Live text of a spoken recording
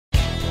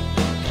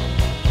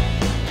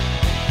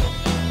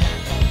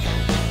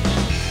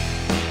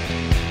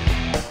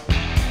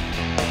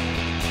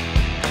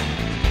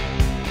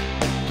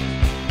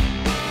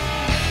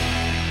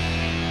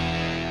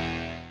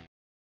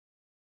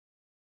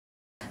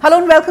Hello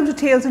and welcome to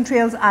Tales and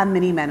Trails. I'm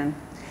Minnie Menon.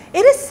 It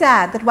is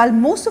sad that while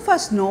most of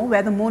us know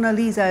where the Mona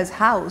Lisa is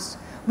housed,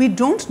 we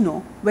don't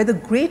know where the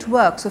great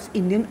works of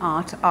Indian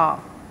art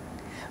are.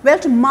 Well,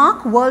 to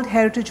mark World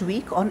Heritage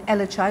Week on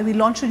LHI, we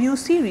launched a new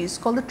series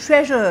called The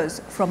Treasures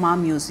from Our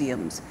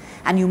Museums,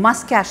 and you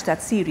must catch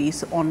that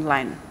series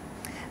online.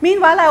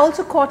 Meanwhile, I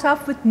also caught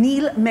up with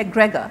Neil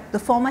MacGregor, the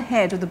former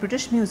head of the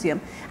British Museum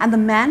and the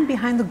man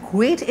behind the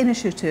great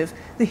initiative,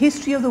 The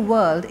History of the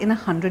World in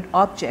 100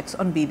 Objects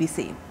on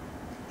BBC.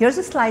 Here's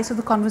a slice of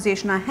the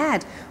conversation I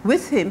had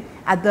with him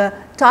at the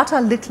Tata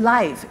Lit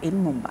Live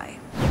in Mumbai.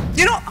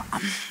 You know,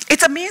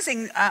 it's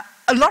amazing.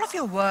 A lot of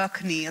your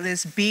work, Neil,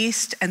 is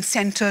based and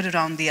centered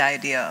around the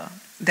idea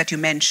that you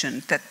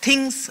mentioned, that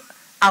things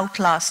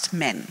outlast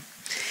men.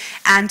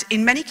 And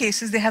in many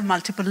cases, they have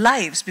multiple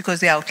lives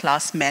because they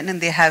outlast men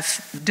and they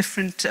have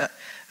different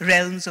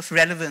realms of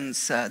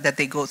relevance that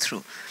they go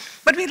through.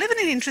 But we live in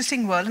an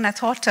interesting world, and I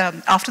thought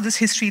after this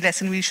history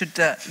lesson, we should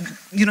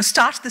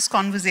start this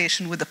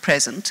conversation with the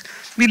present.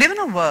 We live in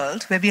a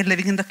world where we are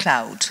living in the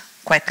cloud,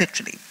 quite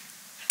literally.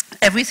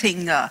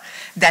 Everything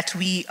that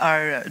we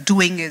are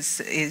doing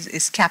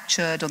is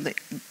captured on the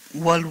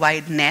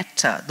worldwide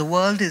net. The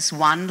world is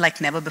one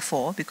like never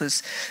before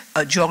because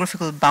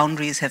geographical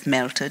boundaries have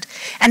melted,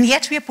 and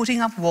yet we are putting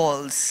up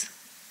walls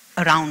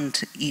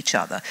around each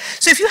other.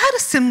 So if you had a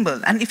symbol,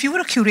 and if you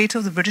were a curator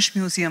of the British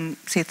Museum,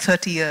 say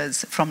 30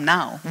 years from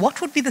now, what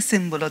would be the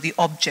symbol or the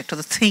object or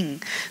the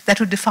thing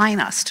that would define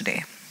us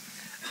today?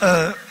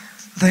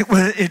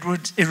 It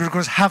would of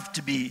course have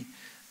to be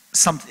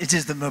something. It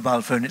is the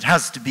mobile phone. It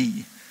has to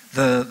be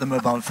the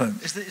mobile phone.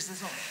 Is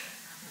this on?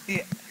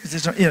 Yeah. Is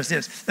this on? Yes.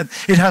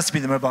 It has to be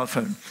the mobile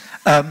phone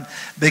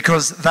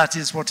because that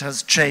is what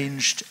has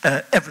changed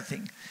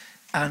everything,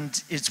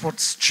 and it's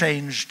what's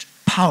changed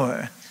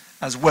power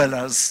as well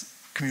as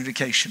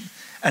communication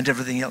and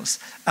everything else.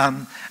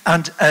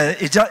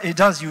 It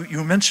does,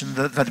 you mentioned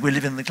that we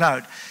live in the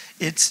cloud.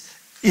 It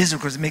is, of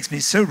course, it makes me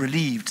so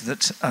relieved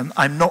that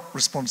I'm not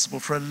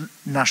responsible for a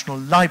national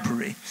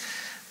library.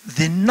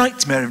 The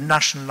nightmare of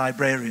national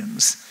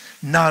librarians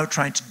now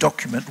trying to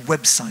document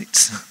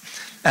websites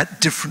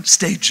at different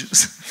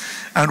stages,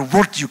 and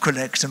what do you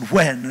collect and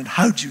when and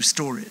how do you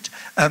store it?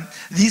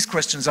 These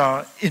questions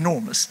are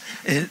enormous.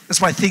 That's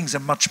why things are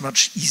much,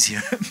 much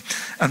easier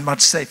and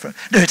much safer.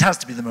 No, it has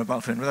to be the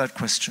mobile phone, without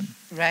question.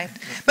 Right.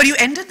 But you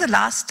ended the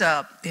last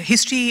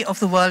history of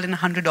the world in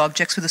 100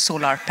 objects with a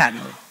solar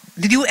panel.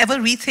 Did you ever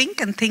rethink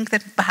and think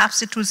that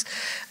perhaps it was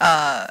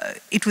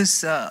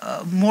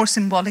more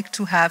symbolic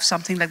to have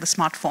something like the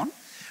smartphone?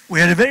 We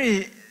had a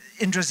very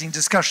interesting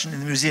discussion in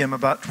the museum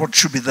about what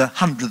should be the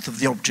 100th of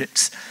the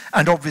objects,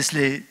 and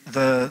obviously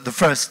the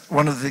first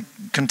one of the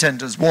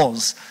contenders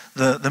was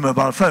the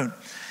mobile phone.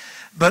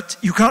 But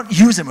you can't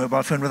use a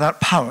mobile phone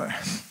without power.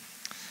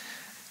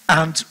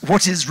 And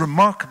what is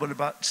remarkable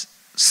about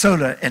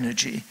solar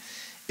energy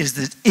is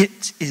that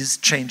it is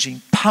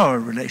changing power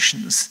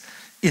relations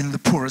in the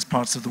poorest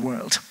parts of the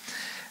world,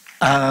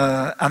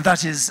 and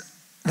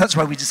that's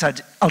why we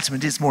decided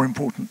ultimately it's more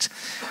important,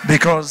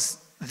 because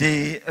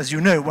as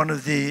you know, one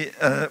of the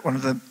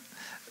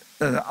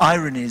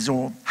ironies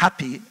or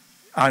happy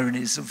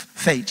ironies of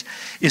fate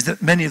is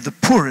that many of the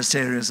poorest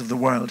areas of the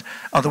world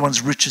are the ones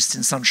richest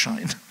in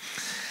sunshine.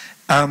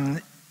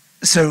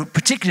 So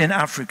particularly in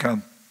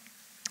Africa,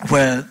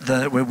 where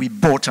we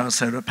bought our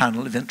solar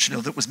panel eventually,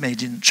 or that was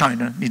made in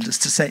China, needless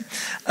to say,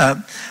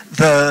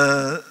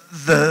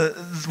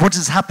 what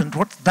has happened,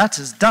 what that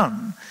has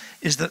done,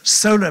 is that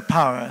solar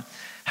power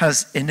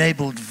has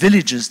enabled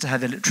villages to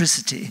have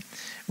electricity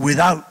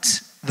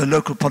without the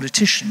local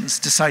politicians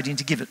deciding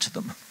to give it to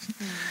them.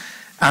 Mm.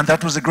 And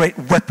that was a great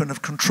weapon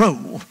of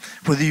control,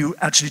 whether you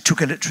actually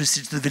took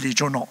electricity to the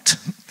village or not.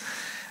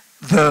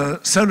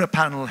 The solar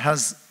panel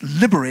has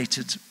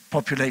liberated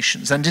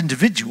populations and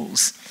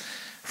individuals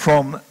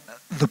from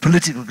the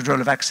political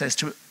control of access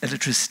to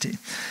electricity.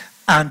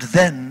 And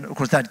then, of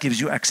course, that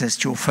gives you access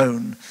to your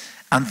phone,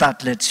 and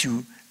that lets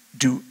you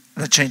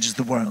that changes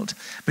the world.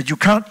 But you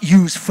can't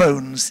use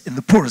phones in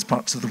the poorest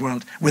parts of the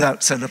world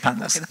without solar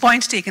panels. Okay, the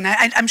point taken.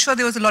 I'm sure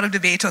there was a lot of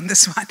debate on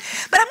this one.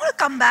 But I'm going to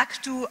come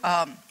back to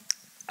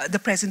the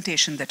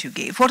presentation that you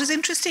gave. What is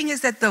interesting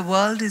is that the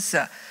world is,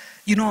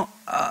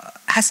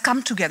 has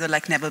come together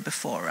like never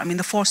before. I mean,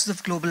 the forces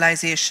of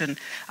globalization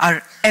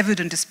are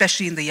evident,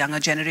 especially in the younger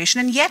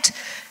generation. And yet,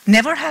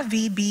 never have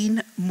we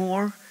been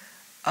more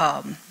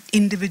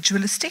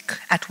individualistic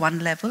at one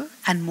level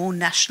and more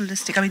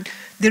nationalistic. I mean,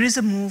 there is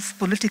a move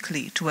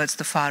politically towards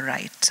the far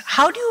right.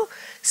 How do you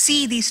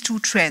see these two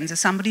trends as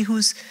somebody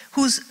who's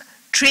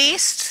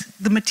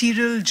traced the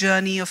material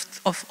journey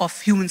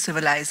of human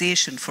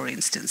civilization, for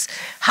instance?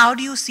 How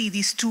do you see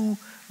these two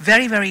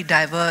very, very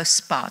diverse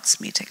paths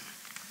meeting?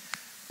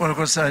 Well, of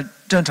course, I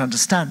don't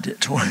understand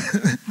it.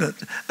 But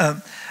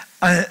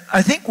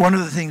I think one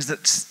of the things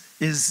that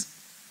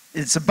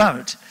it's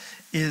about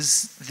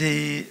is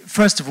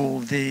first of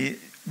all, the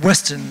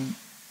Western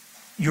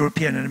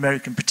European and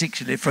American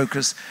particularly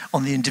focus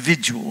on the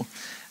individual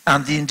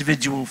and the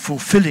individual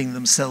fulfilling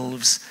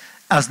themselves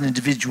as an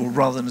individual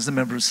rather than as a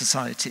member of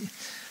society.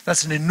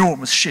 That's an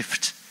enormous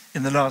shift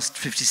in the last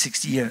 50,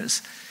 60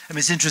 years. I mean,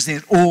 it's interesting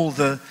that all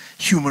the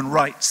human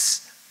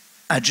rights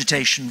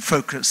agitation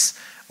focus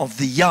of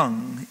the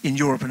young in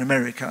Europe and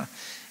America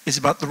is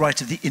about the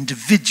right of the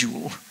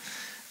individual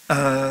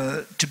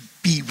to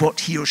be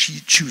what he or she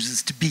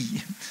chooses to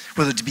be,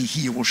 whether to be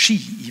he or she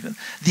even.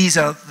 These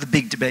are the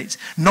big debates,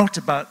 not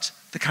about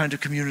the kind of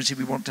community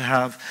we want to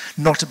have,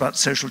 not about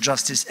social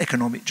justice,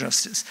 economic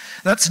justice.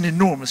 That's an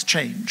enormous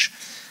change.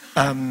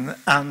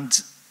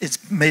 And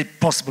it's made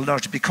possible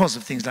largely because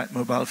of things like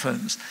mobile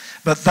phones.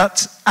 But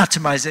that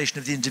atomization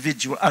of the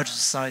individual out of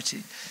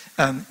society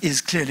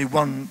is clearly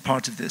one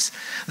part of this.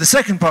 The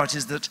second part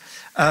is that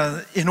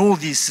in all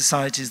these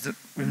societies that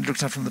we've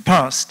looked at from the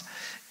past,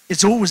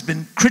 it's always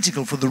been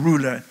critical for the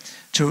ruler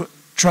to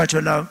try to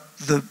allow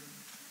the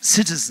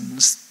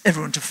citizens,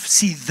 everyone, to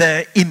see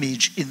their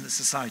image in the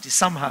society,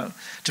 somehow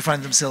to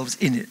find themselves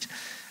in it.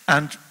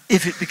 And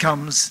if it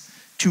becomes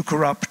too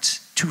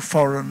corrupt, too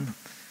foreign,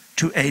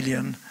 too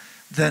alien,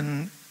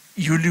 then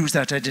you lose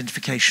that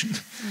identification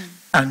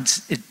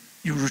and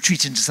you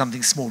retreat into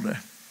something smaller.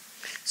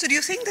 So do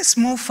you think this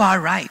move far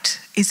right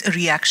is a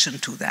reaction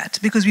to that?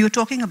 Because we were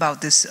talking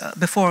about this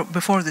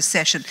before this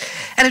session.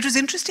 And it was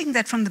interesting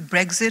that from the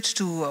Brexit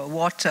to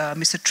what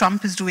Mr.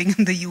 Trump is doing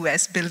in the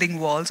US, building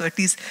walls, or at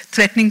least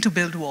threatening to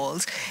build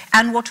walls,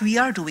 and what we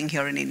are doing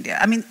here in India.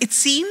 I mean, it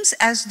seems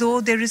as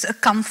though there is a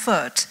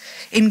comfort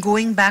in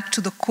going back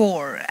to the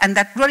core, and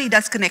that really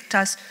does connect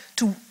us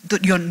to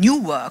your new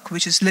work,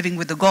 which is Living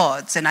with the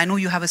Gods. And I know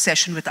you have a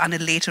session with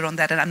Anil later on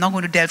that, and I'm not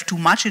going to delve too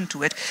much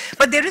into it,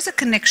 but there is a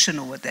connection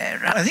over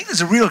there. I think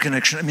there's a real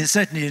connection. I mean,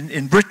 certainly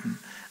in Britain,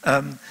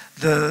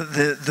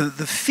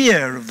 the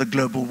fear of the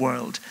global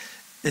world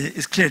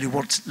is clearly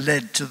what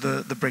led to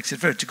the Brexit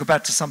vote, to go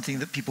back to something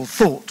that people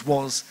thought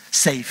was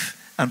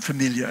safe and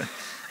familiar,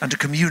 and a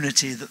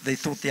community that they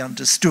thought they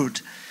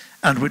understood,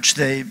 and which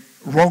they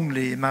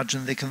wrongly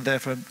imagine they can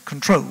therefore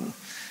control.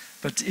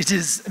 But it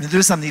is, I mean, there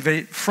is something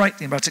very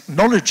frightening about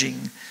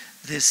acknowledging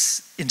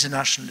this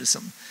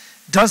internationalism.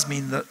 It does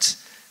mean that,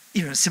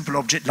 you know, a simple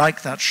object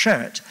like that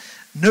shirt,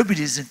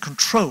 nobody is in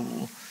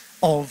control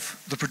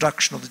of the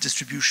production or the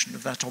distribution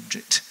of that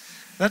object.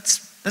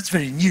 That's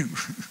very new.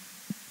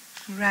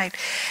 Right.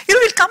 You know,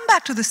 we'll come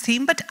back to this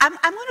theme, but I'm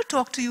going to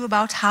talk to you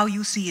about how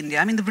you see India.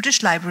 I mean, the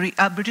British Library,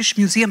 British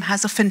Museum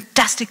has a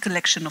fantastic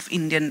collection of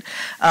Indian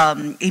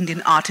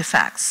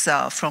artifacts,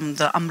 from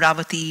the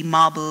Amravati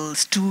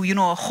marbles to, you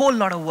know, a whole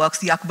lot of works,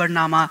 the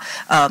Akbarnama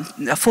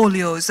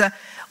folios.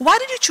 Why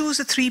did you choose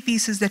the three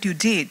pieces that you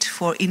did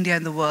for India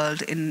and the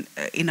world in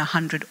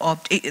 100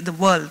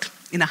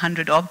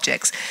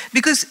 objects?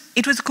 Because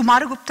it was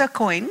Kumaragupta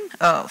coin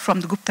from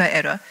the Gupta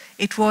era.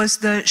 It was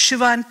the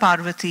Shiva and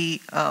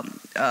Parvati,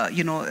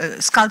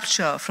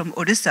 sculpture from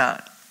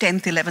Odisha,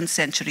 10th, 11th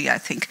century, I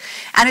think.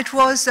 And it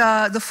was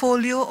the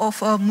folio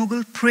of a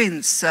Mughal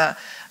prince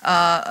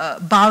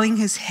bowing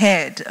his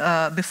head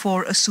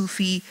before a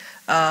Sufi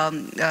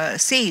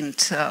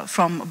saint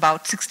from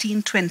about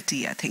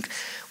 1620, I think.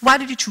 Why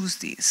did you choose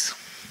these?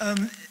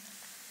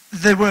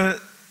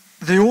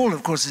 They all,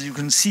 of course, as you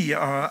can see,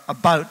 are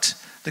about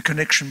the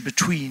connection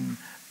between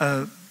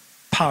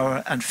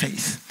power and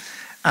faith,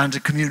 and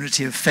a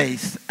community of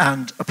faith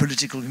and a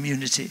political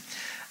community.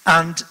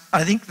 And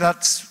I think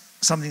that's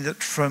something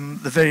that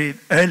from the very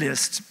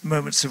earliest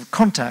moments of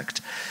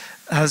contact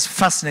has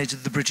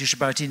fascinated the British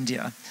about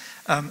India,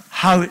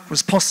 how it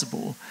was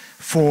possible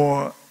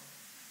for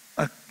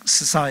a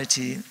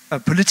society, a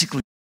political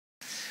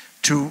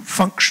to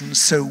function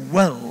so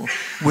well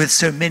with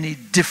so many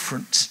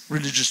different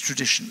religious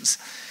traditions.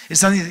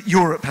 It's something that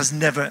Europe has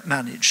never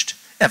managed,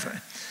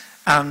 ever.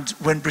 And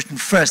when Britain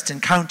first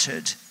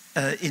encountered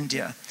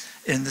India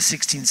in the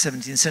 16th,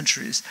 17th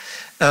centuries,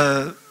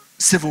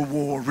 civil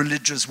war,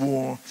 religious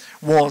war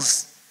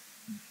was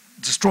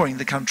destroying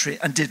the country,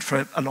 and did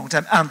for a long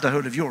time, and the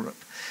whole of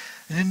Europe.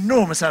 An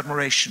enormous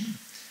admiration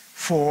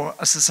for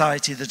a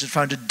society that had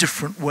found a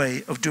different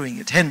way of doing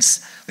it.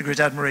 Hence the great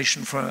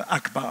admiration for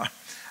Akbar,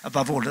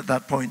 above all at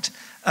that point,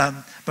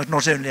 but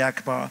not only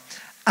Akbar,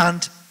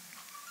 and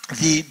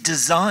the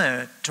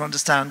desire to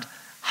understand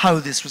how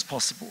this was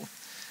possible,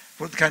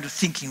 what the kind of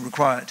thinking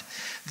required.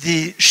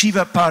 The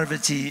Shiva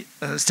Parvati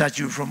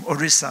statue from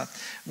Orissa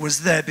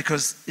was there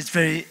because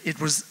it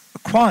was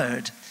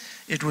acquired,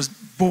 it was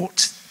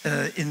bought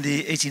in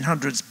the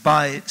 1800s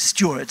by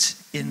Stuart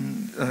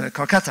in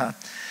Calcutta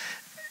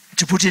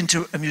to put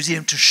into a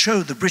museum to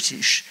show the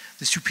British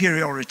the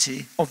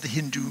superiority of the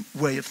Hindu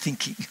way of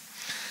thinking.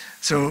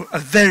 So a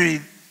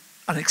very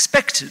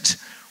unexpected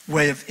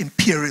way of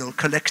imperial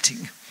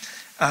collecting,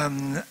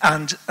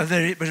 and a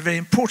very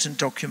important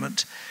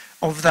document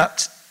of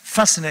that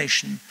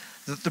fascination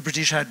that the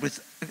British had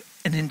with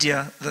an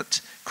India that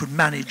could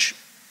manage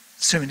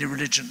so many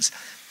religions.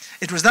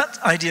 It was that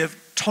idea of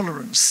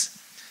tolerance,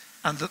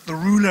 and that the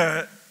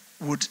ruler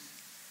would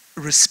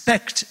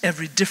respect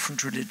every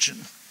different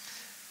religion,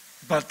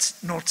 but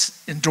not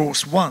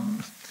endorse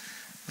one,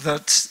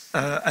 that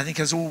I think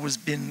has always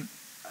been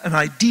an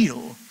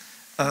ideal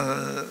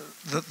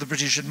that the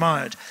British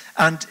admired.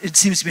 And it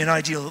seems to be an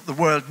ideal that the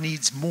world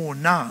needs more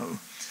now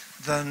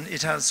than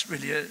it has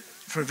really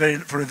for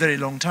a very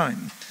long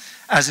time,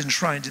 as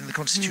enshrined in the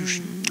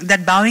Constitution.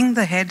 That bowing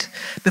the head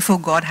before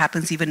God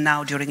happens even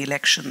now during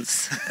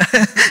elections.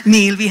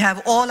 Neil, we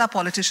have all our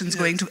politicians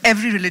going to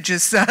every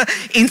religious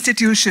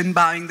institution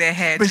bowing their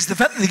head. But it's the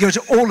fact that they go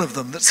to all of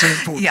them that's so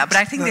important. Yeah, but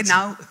I think they're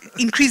now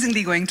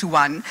increasingly going to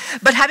one.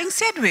 But having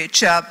said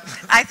which,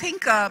 I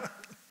think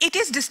it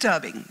is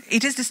disturbing.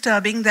 It is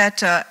disturbing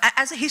that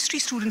as a history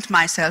student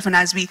myself, and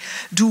as we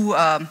do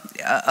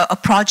a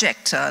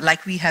project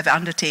like we have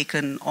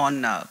undertaken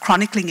on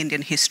chronicling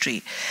Indian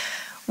history,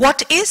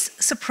 what is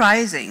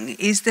surprising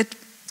is that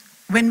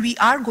when we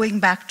are going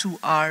back to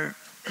our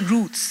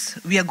roots,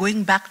 we are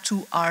going back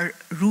to our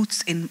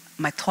roots in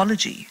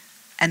mythology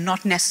and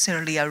not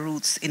necessarily our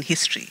roots in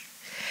history.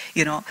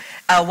 You know,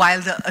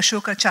 while the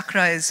Ashoka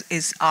Chakra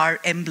is our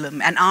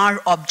emblem and our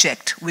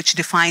object which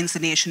defines the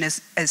nation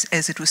as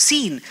it was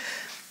seen,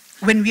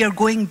 when we are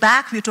going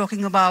back, we're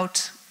talking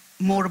about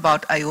more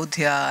about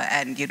Ayodhya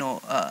and, you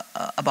know,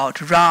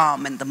 about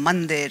Ram and the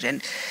Mandir.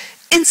 And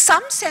in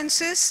some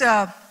senses,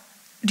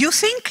 do you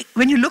think,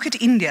 when you look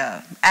at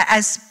India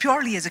as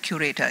purely as a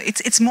curator,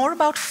 it's more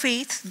about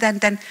faith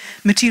than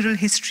material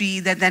history,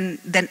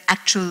 than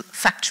actual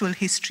factual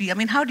history? I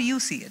mean, how do you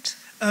see it?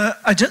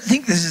 I don't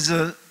think this is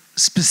a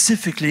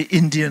specifically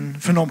Indian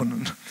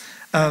phenomenon.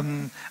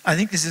 I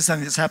think this is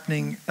something that's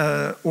happening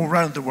all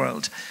around the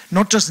world,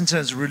 not just in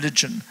terms of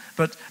religion,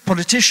 but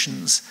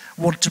politicians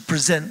want to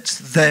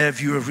present their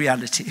view of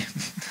reality.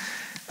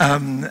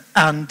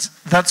 And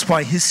that's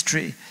why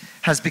history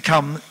has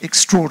become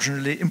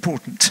extraordinarily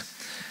important,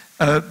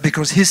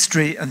 because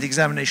history and the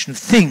examination of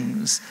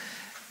things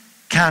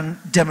can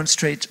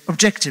demonstrate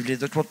objectively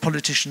that what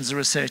politicians are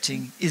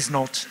asserting is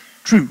not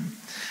true.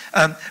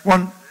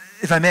 One,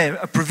 if I may,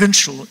 a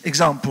provincial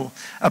example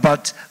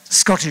about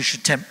Scottish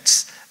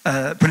attempts,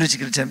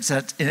 political attempts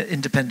at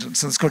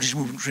independence and the Scottish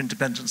movement for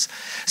independence.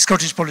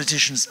 Scottish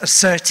politicians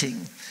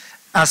asserting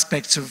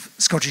aspects of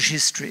Scottish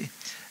history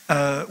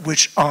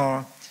which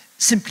are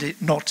simply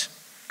not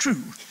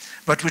true,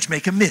 but which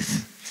make a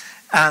myth.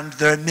 And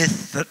they're a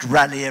myth that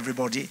rally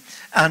everybody.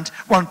 And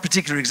one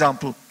particular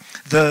example,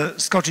 the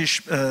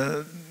Scottish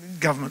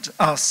government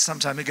asked some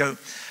time ago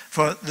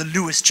for the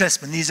Lewis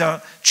chessmen. These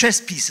are chess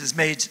pieces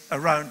made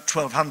around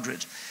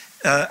 1200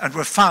 and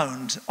were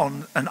found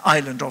on an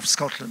island off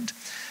Scotland.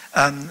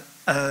 In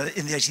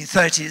the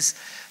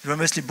 1830s, they were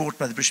mostly bought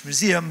by the British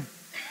Museum,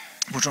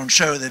 put on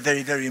show. They're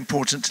very, very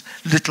important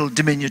little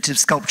diminutive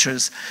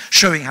sculptures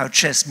showing how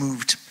chess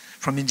moved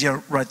from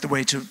India right the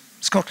way to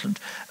Scotland.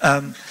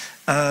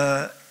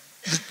 The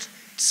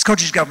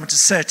Scottish government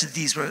asserted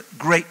these were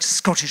great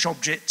Scottish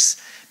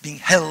objects being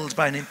held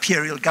by an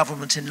imperial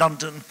government in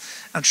London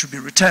and should be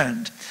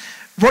returned.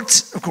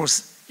 What, of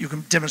course, you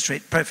can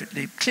demonstrate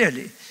perfectly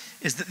clearly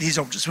is that these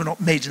objects were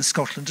not made in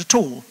Scotland at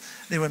all.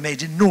 They were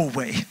made in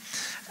Norway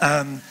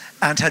and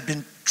had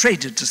been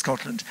traded to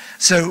Scotland.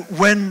 So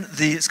when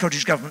the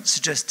Scottish government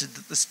suggested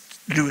that the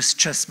Lewis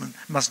chessmen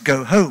must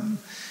go home,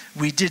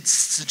 we did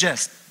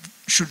suggest,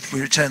 should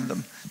we return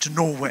them to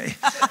Norway,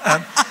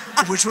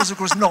 which was, of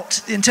course,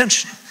 not the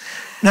intention.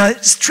 Now,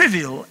 it's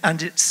trivial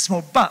and it's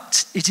small,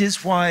 but it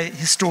is why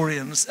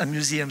historians and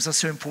museums are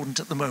so important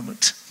at the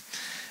moment.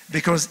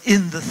 Because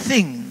in the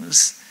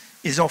things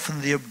is often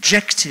the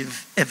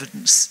objective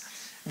evidence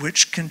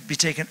which can be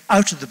taken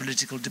out of the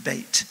political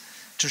debate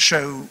to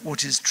show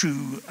what is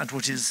true and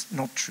what is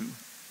not true.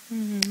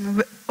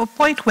 A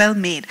point well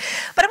made.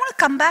 But I want to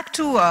come back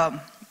to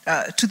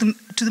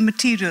the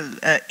material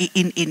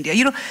in India.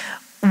 You know,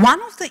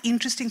 one of the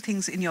interesting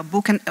things in your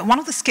book, and one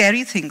of the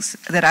scary things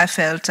that I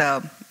felt,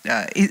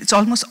 it's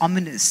almost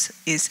ominous,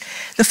 is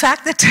the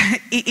fact that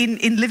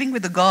in Living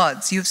with the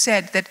Gods, you've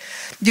said that,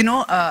 you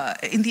know,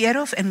 in the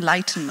era of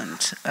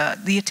enlightenment,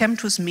 the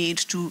attempt was made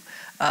to,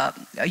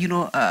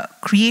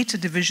 create a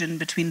division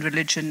between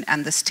religion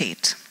and the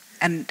state.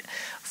 And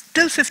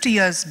till 50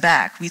 years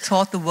back, we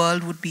thought the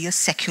world would be a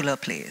secular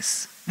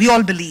place. We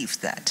all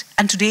believed that.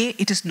 And today,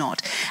 it is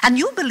not. And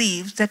you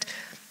believe that,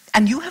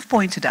 and you have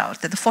pointed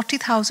out that the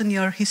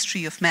 40,000-year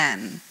history of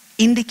man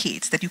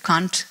indicates that you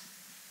can't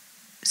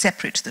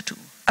separate the two.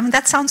 I mean,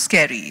 that sounds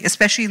scary,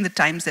 especially in the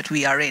times that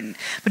we are in.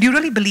 But you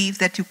really believe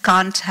that you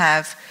can't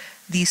have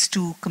these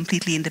two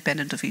completely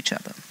independent of each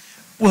other?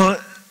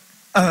 Well,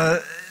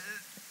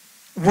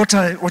 what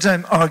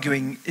I'm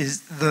arguing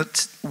is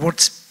that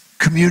what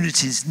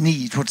communities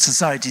need, what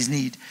societies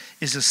need,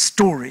 is a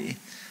story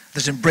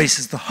that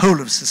embraces the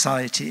whole of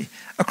society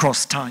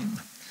across time.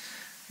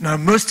 Now,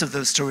 most of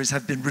those stories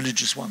have been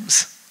religious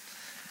ones.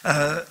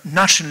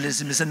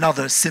 Nationalism is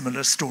another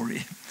similar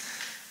story.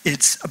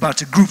 It's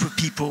about a group of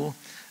people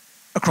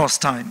across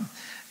time.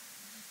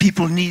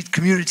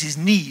 Communities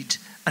need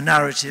a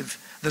narrative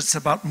that's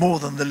about more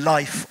than the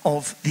life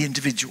of the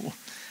individual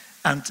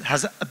and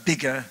has a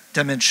bigger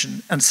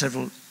dimension and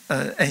several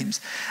aims.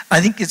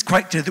 I think it's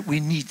quite clear that we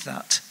need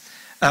that.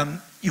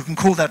 You can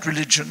call that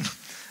religion,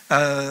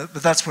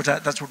 but that's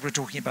what we're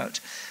talking about.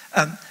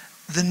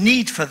 the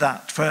need for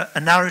that, for a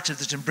narrative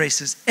that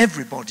embraces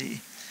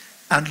everybody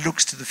and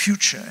looks to the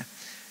future,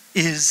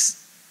 is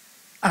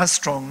as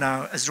strong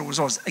now as it always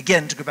was.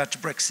 Again, to go back to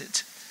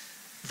Brexit,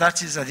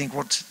 that is, I think,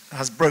 what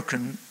has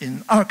broken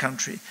in our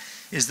country,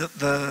 is that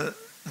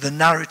the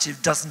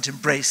narrative doesn't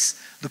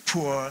embrace the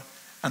poor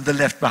and the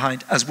left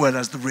behind, as well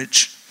as the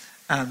rich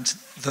and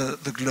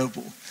the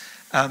global.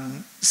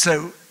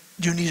 So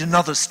you need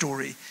another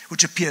story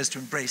which appears to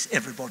embrace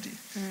everybody,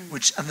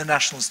 and the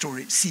national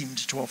story seemed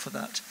to offer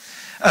that.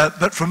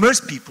 But for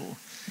most people,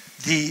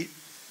 the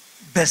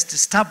best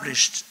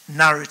established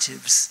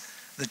narratives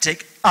that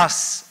take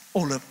us,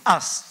 all of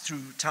us,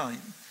 through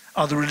time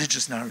are the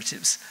religious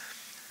narratives.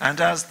 And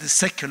as the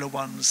secular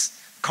ones,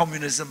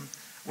 communism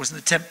was an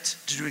attempt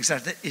to do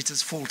exactly that. It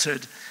has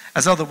faltered,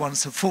 as other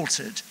ones have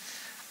faltered.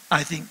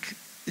 I think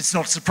it's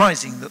not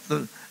surprising that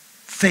the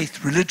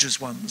faith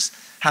religious ones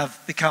have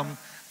become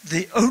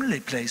the only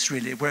place,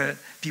 really, where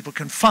people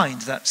can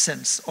find that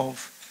sense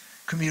of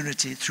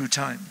community through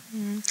time.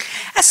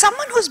 As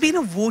someone who's been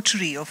a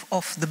votary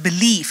of the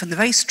belief, and the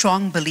very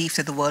strong belief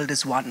that the world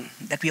is one,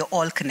 that we are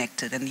all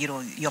connected, and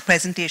your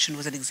presentation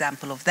was an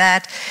example of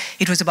that.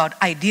 It was about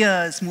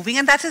ideas moving,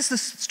 and that is the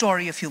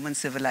story of human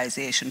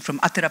civilization, from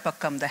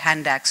Atirapakkam, the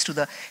hand axe, to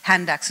the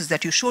hand axes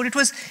that you showed. It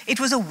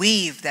was a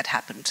wave that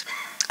happened.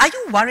 Are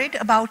you worried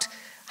about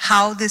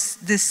how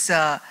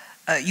the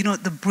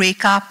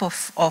breakup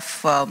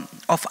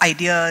of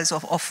ideas,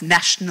 of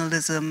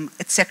nationalism,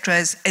 etc.,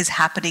 is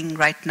happening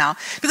right now?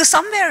 Because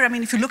somewhere, I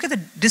mean, if you look at the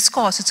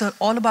discourse, it's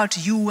all about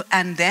you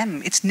and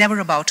them. It's never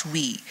about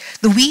we.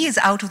 The we is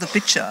out of the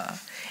picture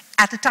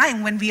at a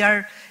time when we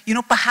are,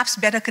 perhaps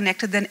better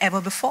connected than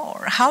ever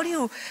before. How do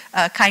you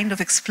kind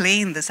of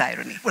explain this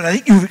irony? Well, I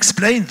think you've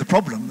explained the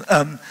problem,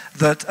 and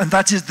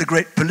that is the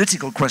great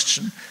political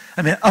question.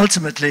 I mean,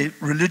 ultimately,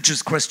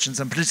 religious questions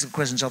and political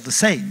questions are the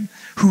same.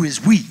 Who is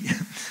we?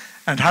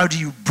 And how do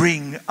you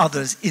bring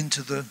others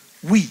into the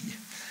we?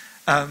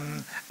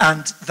 And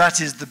that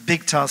is the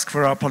big task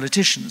for our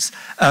politicians.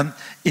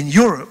 In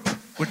Europe,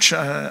 which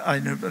I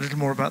know a little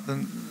more about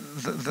than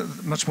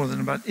much more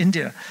than about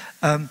India,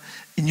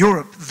 in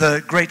Europe,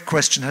 the great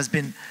question has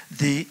been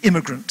the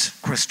immigrant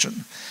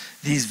question.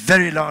 These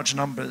very large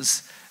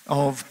numbers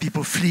of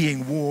people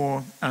fleeing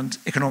war and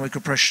economic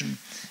oppression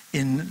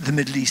in the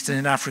Middle East and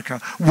in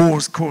Africa,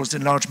 wars caused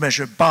in large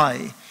measure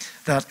by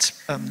that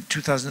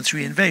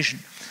 2003 invasion.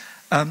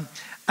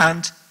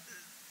 And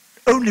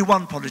only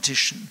one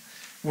politician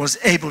was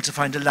able to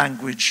find a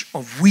language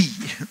of we,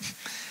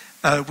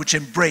 which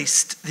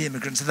embraced the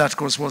immigrants, and that, of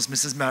course, was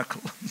Mrs.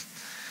 Merkel.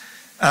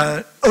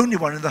 Only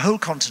one in the whole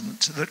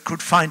continent that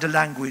could find a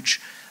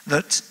language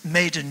that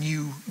made a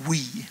new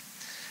we.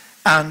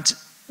 And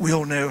we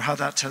all know how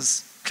that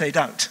has played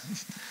out.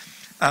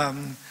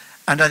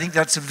 And I think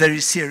that's a very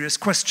serious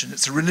question.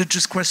 It's a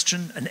religious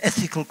question, an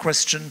ethical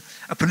question,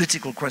 a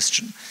political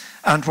question.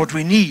 And what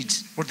we need,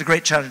 what the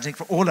great challenge, I think,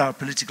 for all our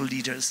political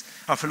leaders,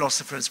 our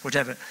philosophers,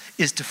 whatever,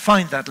 is to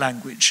find that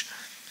language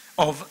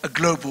of a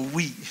global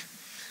we,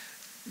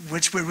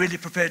 which we're really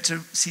prepared to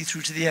see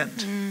through to the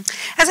end.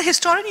 As a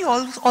historian, you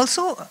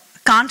also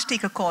can't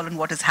take a call on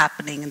what is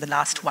happening in the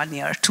last 1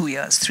 year, 2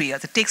 years, 3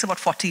 years. It takes about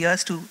 40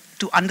 years to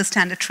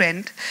understand a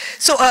trend.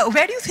 So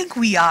where do you think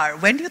we are?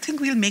 When do you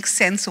think we'll make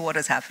sense of what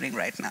is happening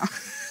right now?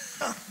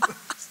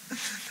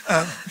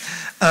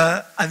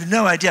 I have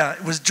no idea.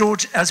 It was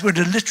George, as we're at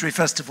a literary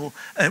festival,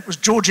 it was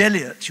George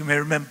Eliot, you may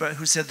remember,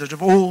 who said that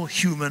of all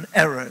human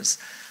errors,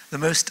 the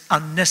most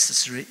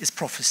unnecessary is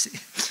prophecy.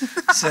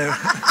 So,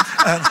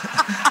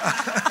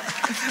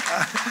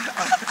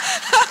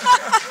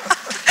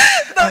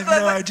 I have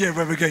no idea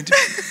where we're going to be.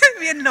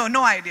 We have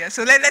no idea.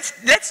 So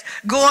let's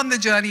go on the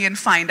journey and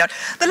find out.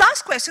 The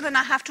last question, and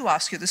I have to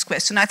ask you this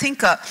question, I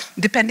think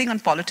depending on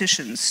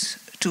politicians,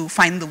 to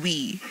find the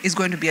we is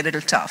going to be a little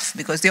tough,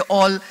 because they're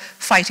all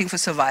fighting for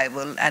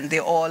survival, and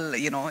they're all,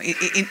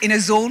 in a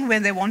zone where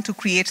they want to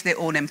create their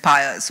own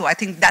empires. So I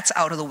think that's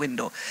out of the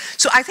window.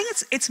 So I think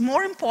it's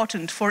more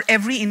important for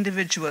every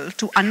individual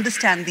to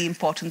understand the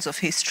importance of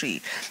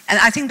history. And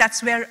I think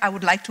that's where I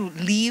would like to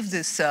leave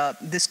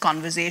this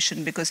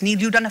conversation, because Neil,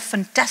 you've done a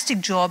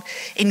fantastic job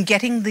in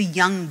getting the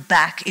young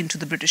back into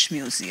the British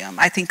Museum.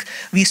 I think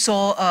we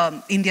saw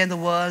India and the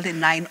World in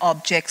 9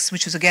 Objects,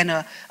 which was again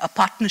a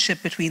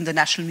partnership between the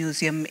National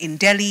Museum in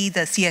Delhi,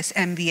 the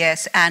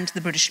CSMVS, and the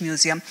British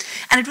Museum.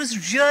 And it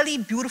was really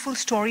beautiful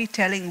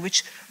storytelling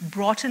which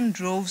brought in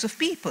droves of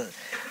people.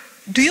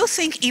 Do you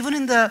think even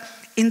in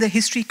the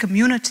history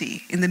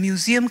community, in the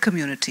museum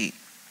community,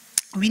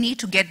 we need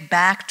to get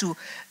back to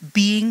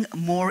being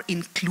more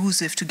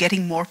inclusive, to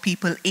getting more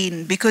people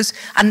in? Because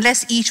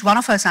unless each one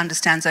of us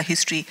understands our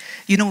history,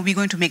 we're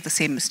going to make the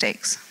same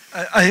mistakes.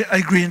 I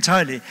agree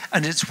entirely.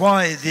 And it's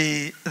why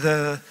the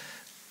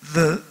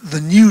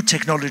new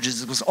technologies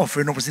that was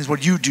offered, and obviously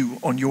what you do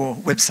on your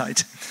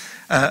website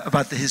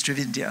about the history of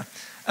India,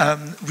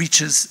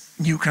 reaches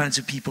new kinds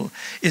of people.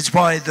 It's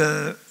why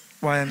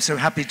I'm so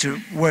happy to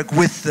work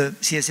with the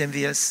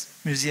CSMVS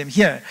Museum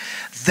here.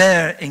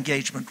 Their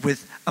engagement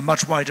with a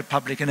much wider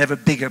public, an ever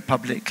bigger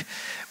public,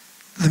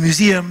 the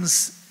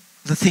museums,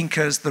 the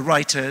thinkers, the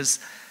writers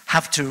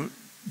have to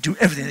do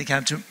everything they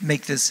can to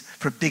make this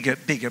for a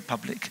bigger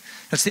public.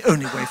 That's the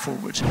only way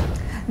forward.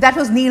 That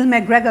was Neil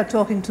MacGregor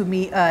talking to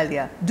me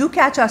earlier. Do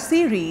catch our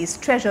series,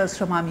 Treasures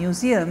from Our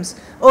Museums,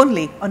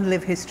 only on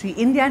Live History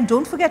India, and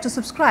don't forget to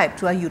subscribe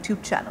to our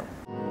YouTube channel.